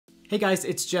Hey guys,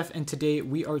 it's Jeff, and today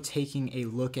we are taking a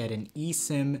look at an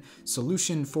eSIM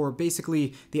solution for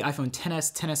basically the iPhone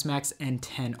XS, XS Max, and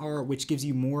XR, which gives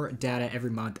you more data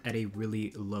every month at a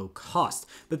really low cost.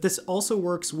 But this also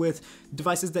works with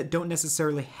devices that don't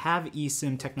necessarily have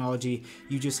eSIM technology.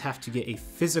 You just have to get a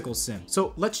physical SIM.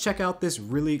 So let's check out this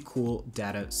really cool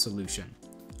data solution.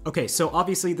 Okay, so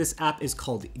obviously this app is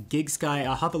called GigSky.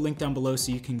 I'll have a link down below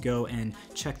so you can go and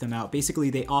check them out. Basically,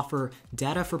 they offer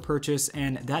data for purchase,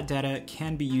 and that data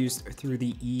can be used through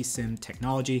the eSIM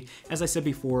technology. As I said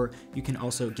before, you can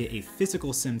also get a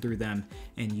physical SIM through them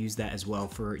and use that as well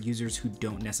for users who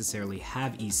don't necessarily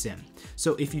have eSIM.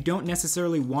 So if you don't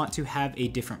necessarily want to have a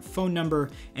different phone number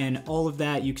and all of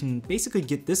that, you can basically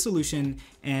get this solution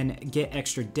and get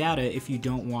extra data if you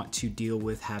don't want to deal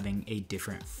with having a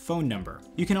different phone number.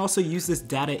 You can also use this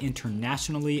data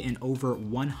internationally in over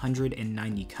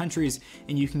 190 countries,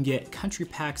 and you can get country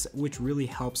packs, which really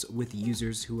helps with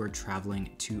users who are traveling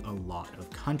to a lot of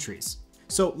countries.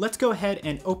 So let's go ahead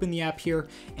and open the app here,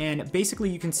 and basically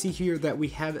you can see here that we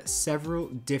have several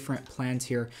different plans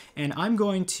here, and I'm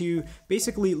going to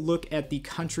basically look at the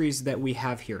countries that we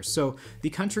have here. So the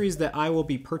countries that I will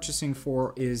be purchasing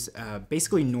for is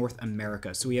basically North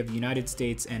America. So we have the United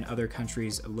States and other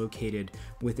countries located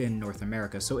within North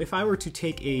America. So if I were to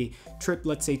take a trip,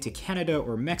 let's say to Canada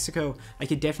or Mexico, I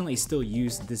could definitely still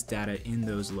use this data in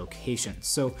those locations.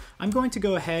 So I'm going to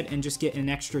go ahead and just get an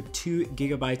extra 2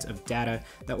 gigabytes of data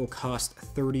that will cost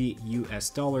 $30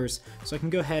 US. So I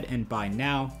can go ahead and buy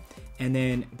now, and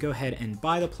then go ahead and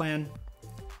buy the plan.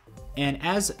 And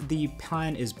as the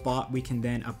plan is bought, we can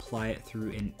then apply it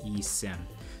through an eSIM.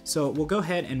 So we'll go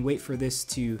ahead and wait for this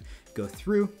to go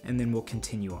through, and then we'll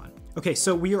continue on. Okay,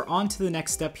 so we are on to the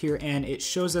next step here, and it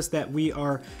shows us that we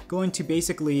are going to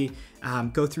basically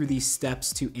go through these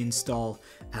steps to install,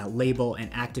 label,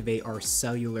 and activate our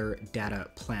cellular data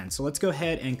plan. So let's go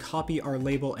ahead and copy our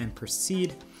label and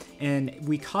proceed. And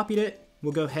we copied it.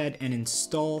 We'll go ahead and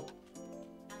install.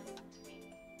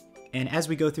 And as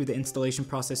we go through the installation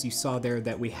process, you saw there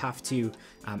that we have to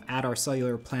add our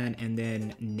cellular plan and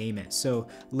then name it. So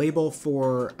label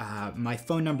for my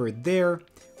phone number there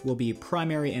will be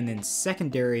primary, and then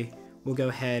secondary, we'll go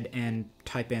ahead and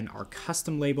type in our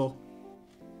custom label.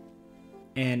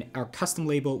 And our custom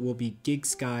label will be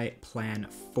GigSky Plan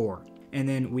 4. And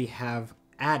then we have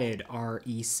added our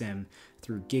eSIM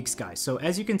through GigSky. So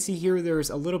as you can see here, there's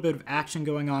a little bit of action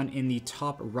going on in the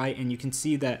top right, and you can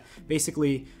see that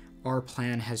basically our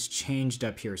plan has changed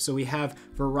up here. So we have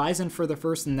Verizon for the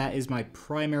first, and that is my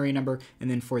primary number. And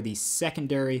then for the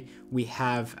secondary, we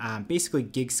have basically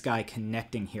GigSky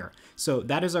connecting here. So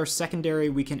that is our secondary.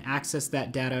 We can access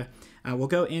that data. We'll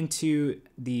go into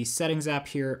the settings app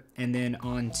here, and then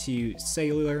on to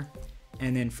cellular.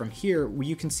 And then from here,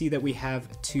 you can see that we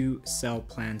have 2 cell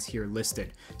plans here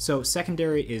listed. So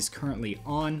secondary is currently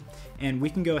on, and we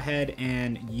can go ahead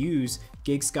and use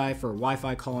GigSky for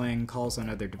Wi-Fi calling, calls on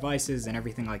other devices, and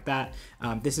everything like that.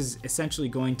 This is essentially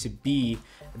going to be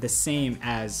the same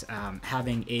as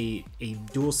having a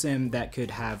dual SIM that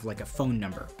could have like a phone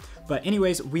number. But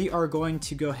anyways, we are going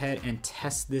to go ahead and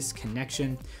test this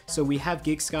connection. So we have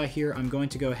GigSky here. I'm going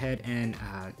to go ahead and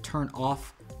turn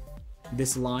off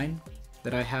this line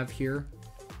that I have here,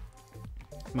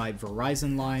 my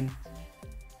Verizon line.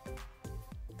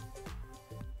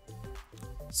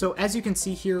 So as you can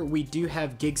see here, we do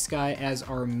have GigSky as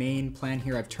our main plan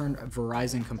here. I've turned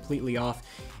Verizon completely off.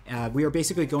 We are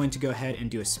basically going to go ahead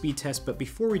and do a speed test, but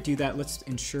before we do that, let's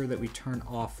ensure that we turn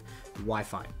off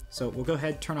Wi-Fi. So we'll go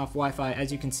ahead, turn off Wi-Fi.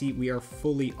 As you can see, we are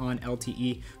fully on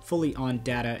LTE, fully on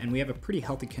data, and we have a pretty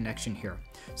healthy connection here.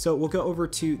 So we'll go over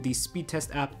to the speed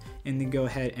test app and then go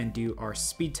ahead and do our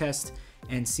speed test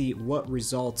and see what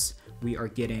results we are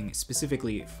getting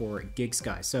specifically for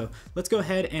GigSky. So let's go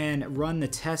ahead and run the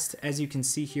test. As you can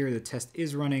see here, the test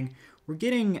is running. We're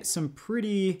getting some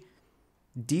pretty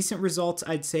decent results,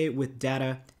 I'd say, with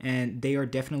data, and they are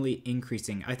definitely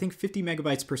increasing. I think 50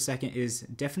 megabytes per second is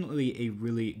definitely a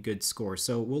really good score.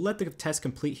 So we'll let the test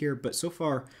complete here, but so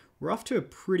far we're off to a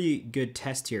pretty good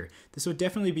test here. This would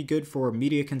definitely be good for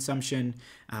media consumption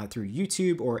through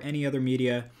YouTube or any other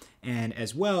media. And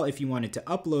as well, if you wanted to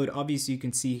upload, obviously you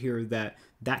can see here that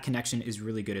that connection is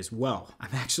really good as well.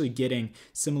 I'm actually getting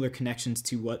similar connections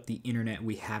to what the internet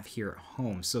we have here at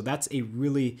home. So that's a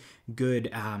really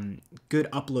good, good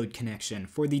upload connection.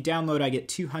 For the download, I get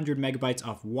 200 megabytes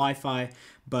off Wi-Fi,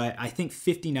 but I think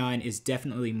 59 is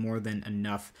definitely more than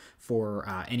enough for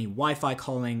any Wi-Fi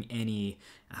calling, any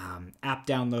app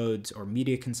downloads or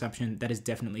media consumption. That is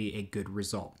definitely a good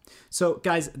result. So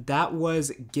guys, that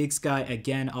was GigSky.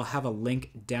 Again, I'll have a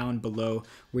link down below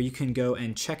where you can go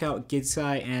and check out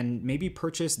GigSky and maybe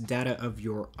purchase data of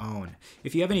your own.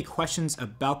 If you have any questions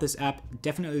about this app,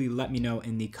 definitely let me know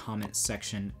in the comment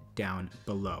section down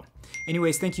below.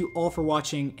 Anyways, thank you all for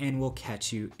watching, and we'll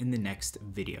catch you in the next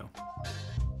video.